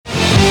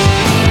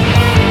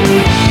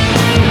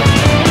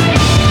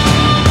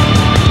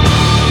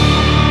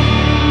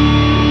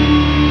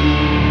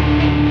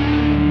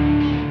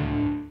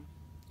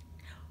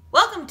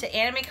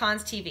Anime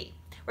Cons TV.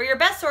 We're your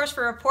best source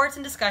for reports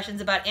and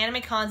discussions about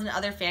anime cons and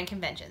other fan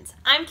conventions.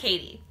 I'm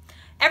Katie.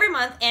 Every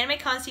month, Anime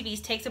Cons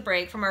TV takes a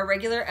break from our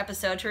regular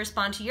episode to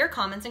respond to your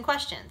comments and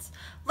questions.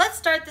 Let's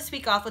start this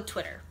week off with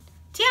Twitter.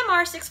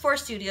 TMR64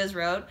 Studios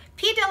wrote,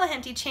 P.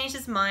 Delahunty changed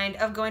his mind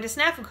of going to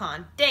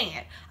SnafuCon. Dang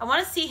it. I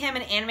want to see him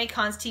in Anime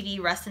Cons TV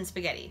Rest in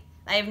Spaghetti.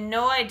 I have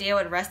no idea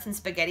what Rest in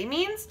Spaghetti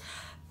means,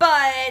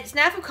 but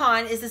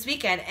SnafuCon is this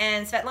weekend,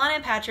 and Svetlana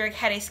and Patrick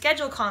had a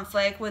schedule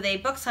conflict with a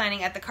book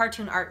signing at the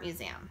Cartoon Art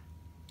Museum.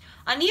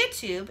 On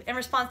YouTube, in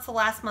response to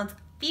last month's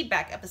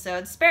feedback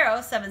episode,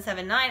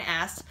 Sparrow779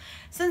 asked,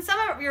 since some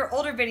of your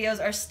older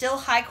videos are still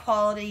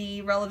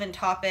high-quality, relevant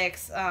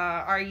topics,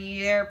 are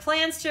there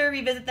plans to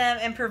revisit them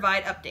and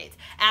provide updates?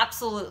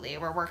 Absolutely.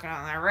 We're working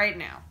on that right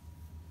now.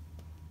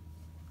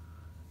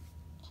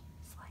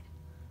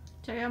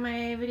 Check out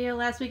my video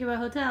last week about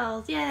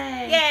hotels.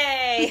 Yay!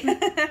 Yay!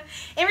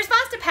 In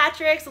response to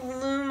Patrick's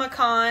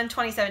LumaCon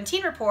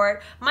 2017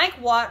 report,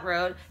 Mike Watt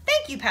wrote,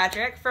 thank you,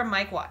 Patrick, from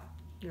Mike Watt.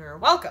 You're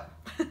welcome.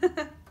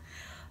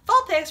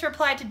 Vulpix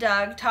replied to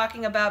Doug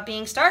talking about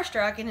being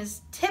starstruck in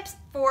his Tips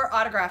for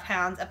Autograph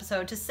Hounds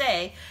episode to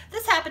say,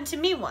 this happened to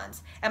me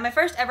once at my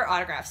first ever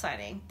autograph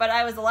signing, but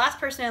I was the last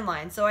person in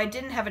line, so I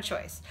didn't have a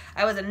choice.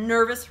 I was a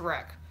nervous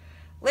wreck.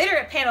 Later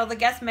at panel, the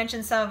guest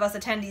mentioned some of us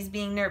attendees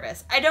being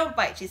nervous. I don't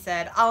bite, she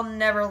said. I'll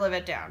never live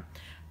it down.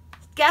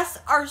 Guests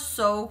are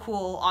so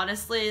cool,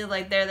 honestly.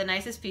 Like, they're the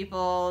nicest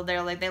people.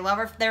 They're like, they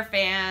love their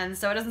fans,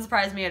 so it doesn't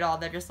surprise me at all.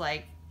 They're just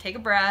like, take a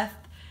breath,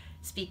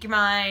 speak your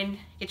mind,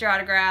 get your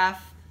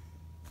autograph.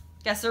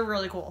 Guests are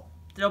really cool.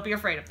 Don't be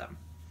afraid of them.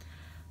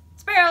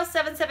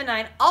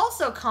 Sparrow779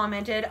 also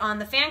commented on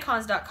the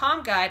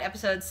fancons.com guide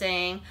episode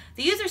saying,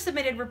 the user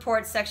submitted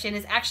reports section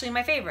is actually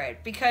my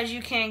favorite because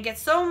you can get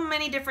so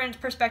many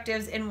different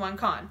perspectives in one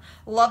con.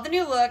 Love the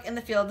new look and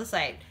the feel of the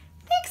site.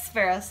 Thanks,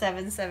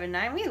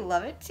 Sparrow779. We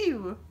love it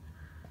too.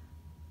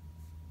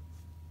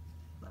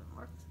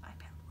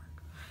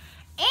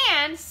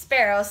 And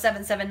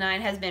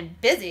Sparrow779 has been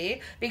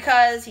busy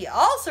because he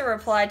also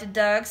replied to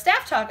Doug's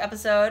Staff Talk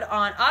episode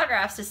on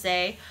autographs to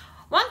say,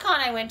 one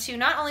con I went to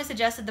not only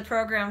suggested the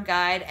program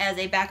guide as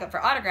a backup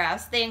for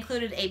autographs, they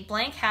included a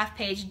blank half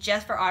page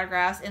just for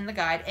autographs in the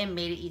guide and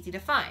made it easy to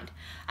find.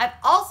 I've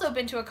also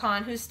been to a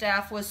con whose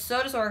staff was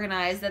so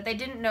disorganized that they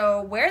didn't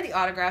know where the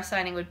autograph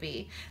signing would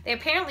be. They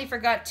apparently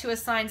forgot to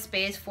assign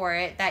space for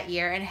it that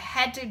year and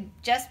had to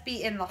just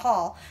be in the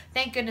hall.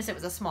 Thank goodness it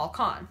was a small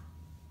con.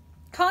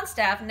 Con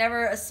staff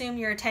never assume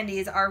your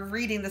attendees are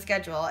reading the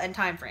schedule and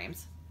time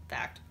frames.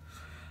 Fact.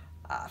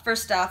 For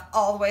stuff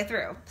all the way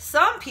through.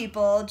 Some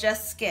people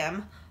just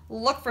skim,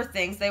 look for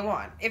things they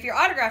want. If your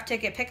autograph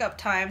ticket pickup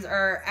times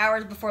are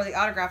hours before the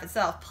autograph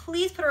itself,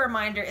 please put a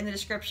reminder in the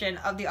description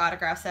of the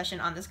autograph session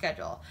on the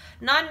schedule.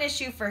 Not an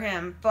issue for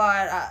him,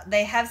 but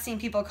they have seen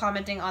people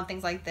commenting on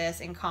things like this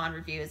in con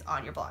reviews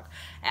on your blog.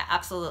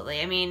 Absolutely.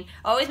 I mean,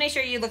 always make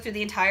sure you look through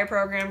the entire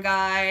program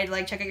guide,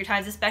 like check out your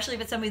times, especially if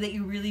it's somebody that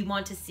you really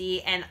want to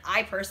see. And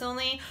I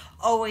personally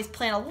always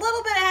plan a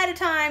little bit ahead of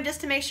time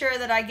just to make sure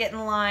that I get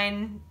in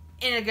line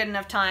in a good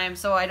enough time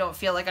so I don't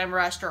feel like I'm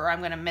rushed or I'm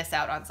going to miss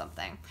out on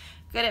something.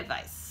 Good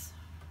advice.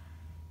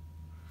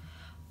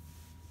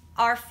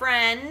 Our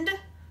friend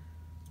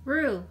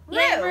Rue.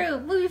 Yay, Rue.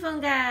 Movie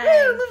phone guy.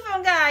 Rue, movie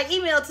phone guy,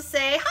 emailed to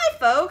say, hi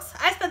folks,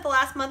 I spent the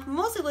last month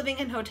mostly living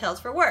in hotels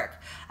for work.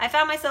 I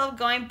found myself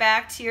going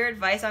back to your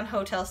advice on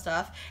hotel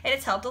stuff, and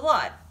it's helped a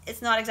lot.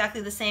 It's not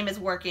exactly the same as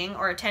working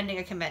or attending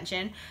a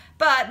convention,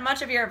 but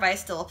much of your advice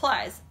still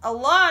applies. A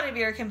lot of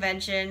your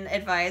convention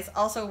advice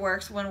also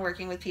works when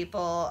working with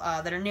people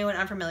that are new and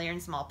unfamiliar in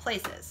small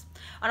places.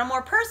 On a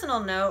more personal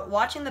note,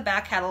 watching the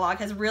back catalog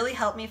has really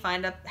helped me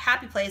find a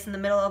happy place in the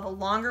middle of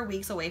longer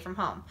weeks away from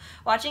home.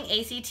 Watching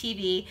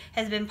ACTV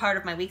has been part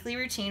of my weekly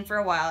routine for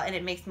a while, and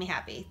it makes me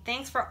happy.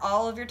 Thanks for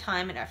all of your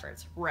time and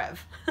efforts.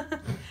 Rev.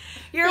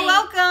 You're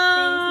welcome.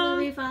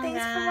 Thanks, movie phone Thanks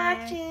guy. for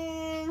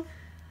watching.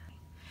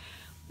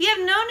 We have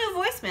no new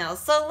voicemails,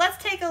 so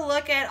let's take a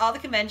look at all the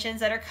conventions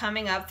that are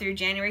coming up through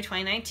January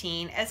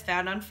 2019 as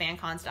found on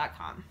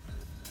fancons.com.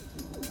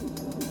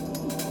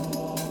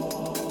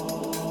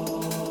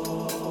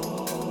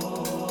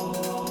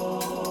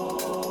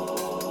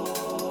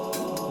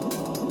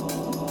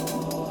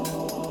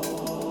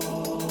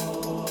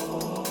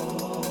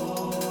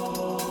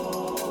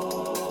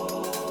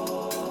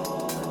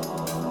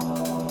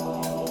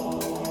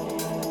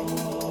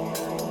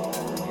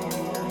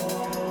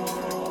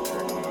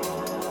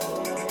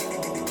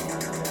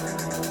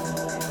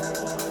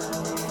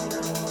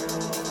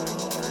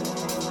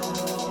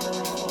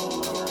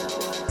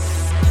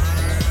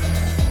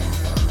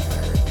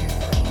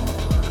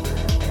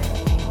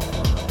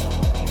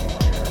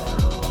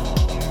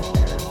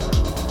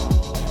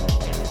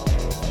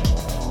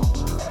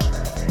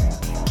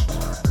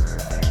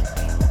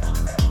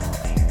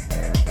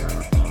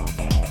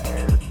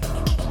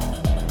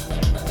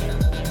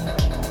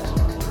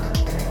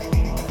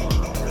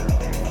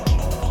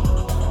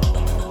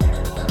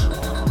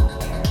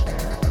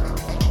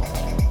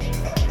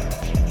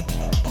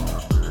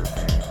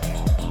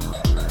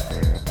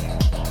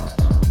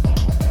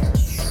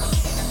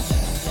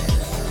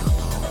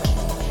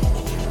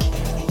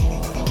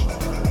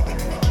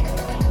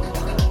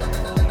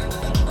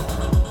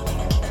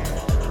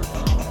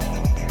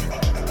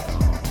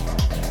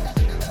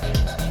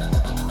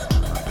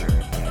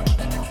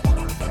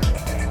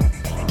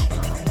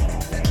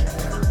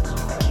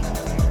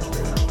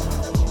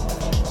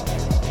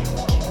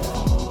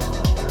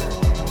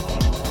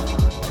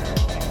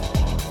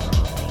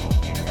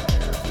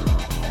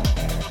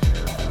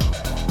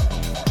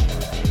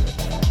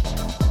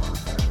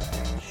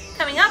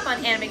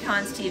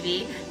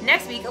 TV.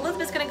 Next week,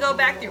 Elizabeth's going to go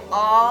back through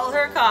all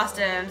her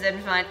costumes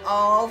and find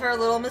all of her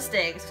little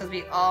mistakes, because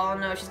we all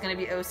know she's going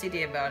to be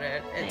OCD about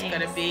it. It's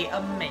going to be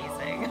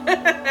amazing.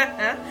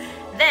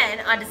 Then,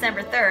 on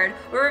December 3rd,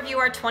 we'll review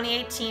our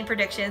 2018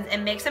 predictions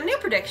and make some new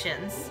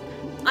predictions.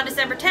 On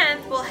December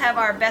 10th, we'll have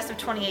our Best of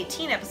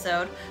 2018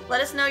 episode. Let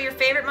us know your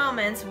favorite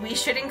moments we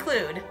should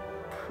include.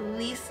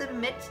 Please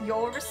submit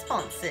your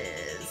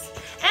responses.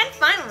 And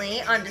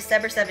finally, on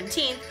December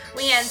 17th,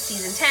 we end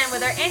Season 10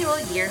 with our annual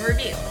year in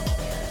review.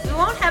 We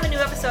won't have a new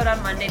episode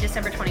on Monday,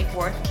 December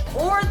 24th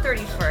or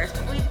 31st,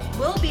 but we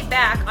will be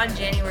back on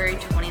January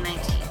 2019.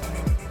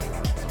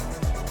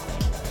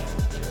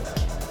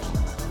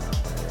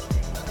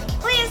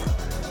 Please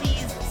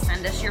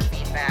send us your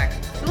feedback.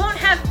 We won't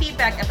have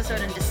feedback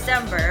episode in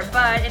December,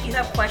 but if you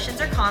have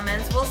questions or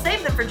comments, we'll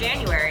save them for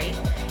January.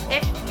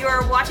 If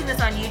you're watching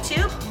this on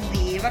YouTube,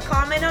 leave a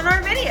comment on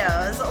our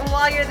videos.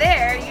 While you're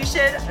there, you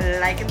should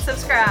like and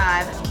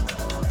subscribe.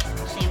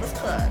 Shameless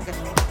plug.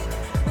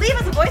 Leave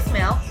us a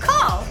voicemail.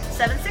 Call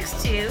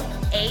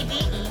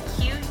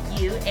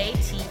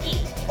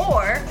 762-ADEQUATE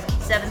or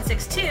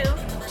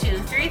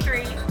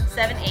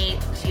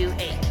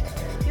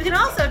 762-233-7828. You can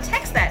also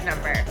text that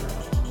number.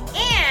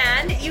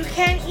 And you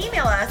can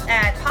email us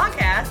at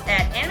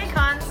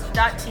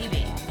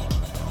podcast@animecons.tv.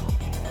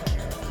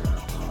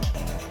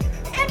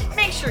 And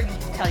make sure you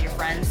tell your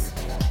friends.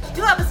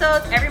 New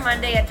episodes every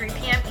Monday at 3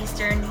 p.m.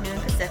 Eastern, noon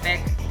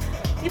Pacific.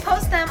 We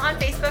post them on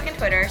Facebook and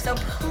Twitter, so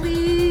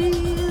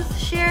please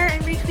share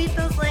and retweet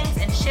those links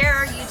and share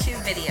our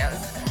YouTube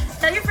videos.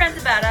 Telling your friends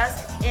about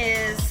us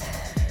is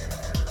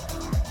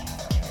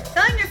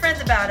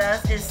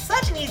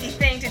such an easy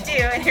thing to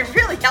do, and it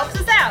really helps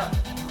us out.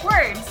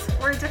 Words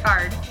are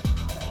hard.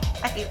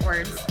 I hate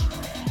words.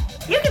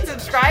 You can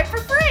subscribe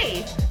for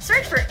free.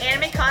 Search for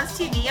AnimeCons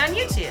TV on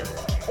YouTube.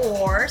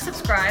 Or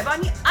subscribe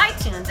on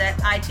iTunes at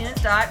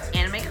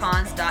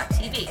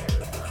itunes.animecons.tv.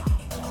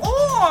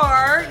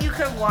 Or you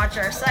could watch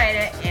our site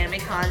at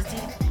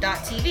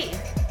animecons.tv.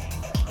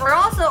 We're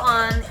also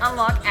on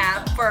Unlock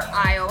app for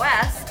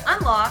iOS,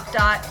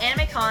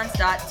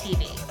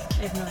 unlock.animecons.tv.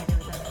 I have no idea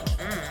what that is.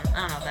 I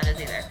don't know what that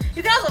is either.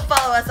 You can also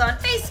follow us on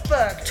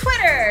Facebook,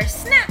 Twitter,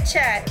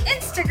 Snapchat,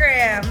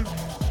 Instagram,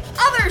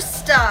 other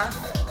stuff.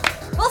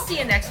 We'll see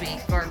you next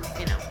week, or,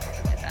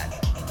 like that.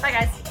 Bye,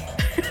 guys.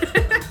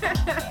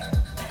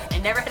 I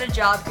never had a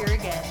job here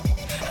again.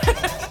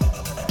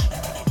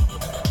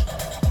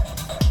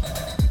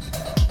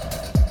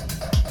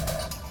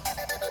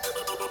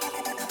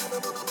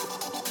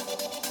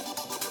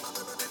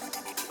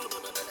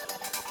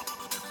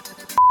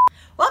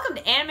 Welcome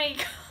to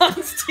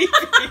AnimeCons TV.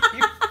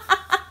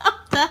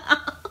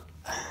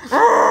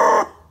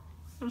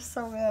 I'm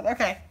so mad.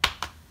 Okay.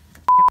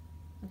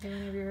 Okay,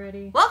 whenever you're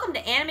ready. Welcome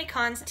to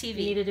AnimeCons TV. You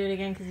need to do it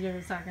again because you're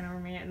just talking over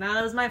me. No,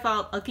 that was my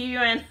fault. I'll keep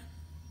you in.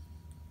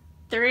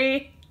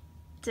 3,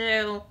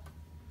 2.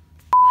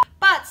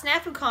 But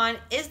SnafuCon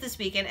is this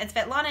weekend, and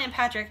Svetlana and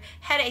Patrick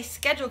had a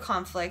schedule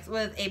conflict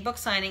with a book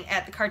signing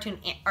at the Cartoon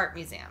Art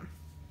Museum.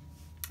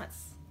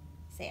 That's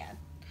sad.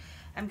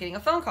 I'm getting a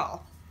phone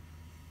call.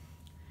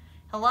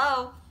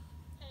 Hello?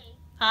 Hey.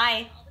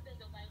 Hi. All the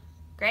bagel bites.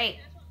 Great.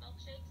 You guys want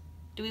milkshakes?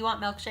 Do we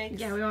want milkshakes?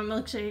 Yeah, we want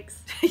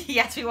milkshakes.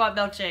 Yes, we want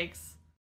milkshakes.